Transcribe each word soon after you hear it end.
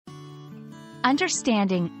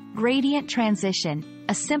Understanding Gradient Transition,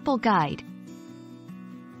 a simple guide.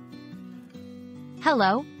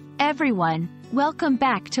 Hello, everyone. Welcome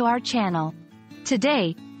back to our channel.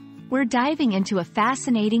 Today, we're diving into a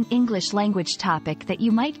fascinating English language topic that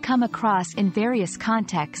you might come across in various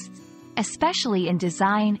contexts, especially in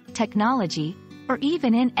design, technology, or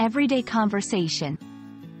even in everyday conversation.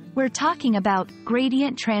 We're talking about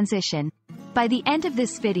gradient transition. By the end of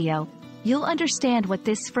this video, you'll understand what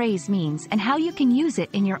this phrase means and how you can use it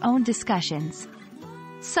in your own discussions.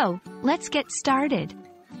 So, let's get started.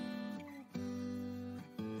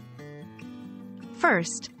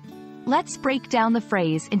 First, let's break down the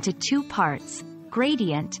phrase into two parts,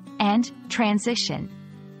 gradient and transition.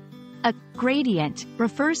 A gradient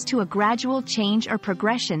refers to a gradual change or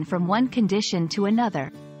progression from one condition to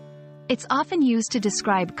another. It's often used to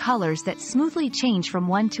describe colors that smoothly change from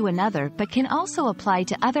one to another but can also apply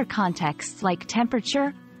to other contexts like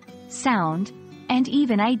temperature, sound, and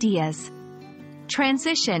even ideas.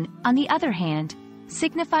 Transition, on the other hand,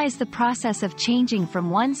 signifies the process of changing from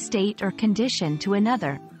one state or condition to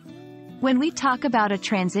another. When we talk about a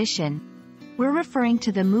transition, we're referring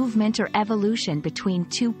to the movement or evolution between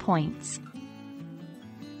 2 points.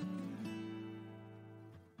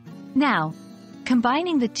 Now,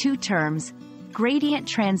 combining the two terms, gradient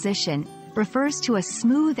transition refers to a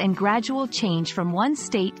smooth and gradual change from one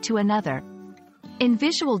state to another. In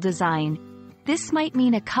visual design, this might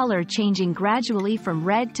mean a color changing gradually from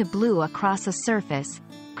red to blue across a surface,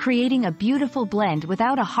 creating a beautiful blend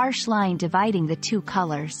without a harsh line dividing the two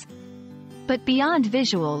colors. But beyond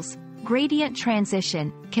visuals, gradient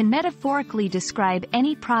transition can metaphorically describe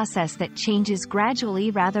any process that changes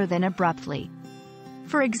gradually rather than abruptly.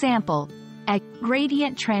 For example, a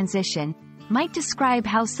gradient transition might describe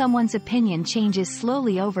how someone's opinion changes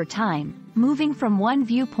slowly over time, moving from one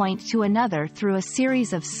viewpoint to another through a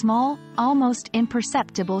series of small, almost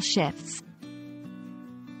imperceptible shifts.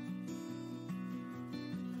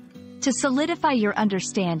 To solidify your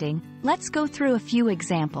understanding, let's go through a few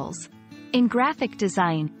examples. In graphic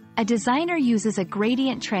design, a designer uses a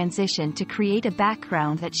gradient transition to create a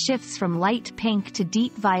background that shifts from light pink to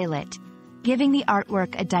deep violet, giving the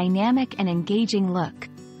artwork a dynamic and engaging look.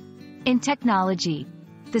 In technology,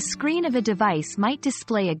 the screen of a device might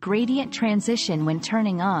display a gradient transition when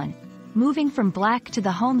turning on, moving from black to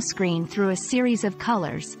the home screen through a series of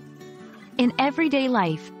colors. In everyday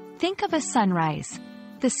life, think of a sunrise.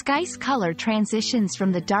 The sky's color transitions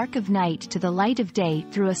from the dark of night to the light of day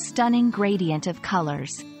through a stunning gradient of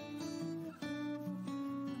colors.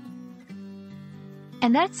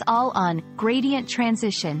 And that's all on gradient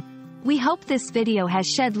transition. We hope this video has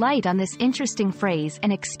shed light on this interesting phrase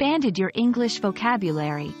and expanded your English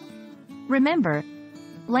vocabulary. Remember,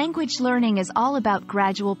 language learning is all about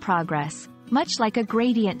gradual progress, much like a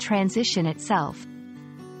gradient transition itself.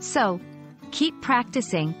 So, keep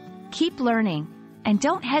practicing, keep learning, and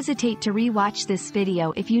don't hesitate to re-watch this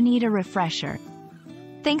video if you need a refresher.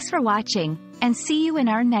 Thanks for watching, and see you in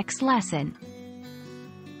our next lesson.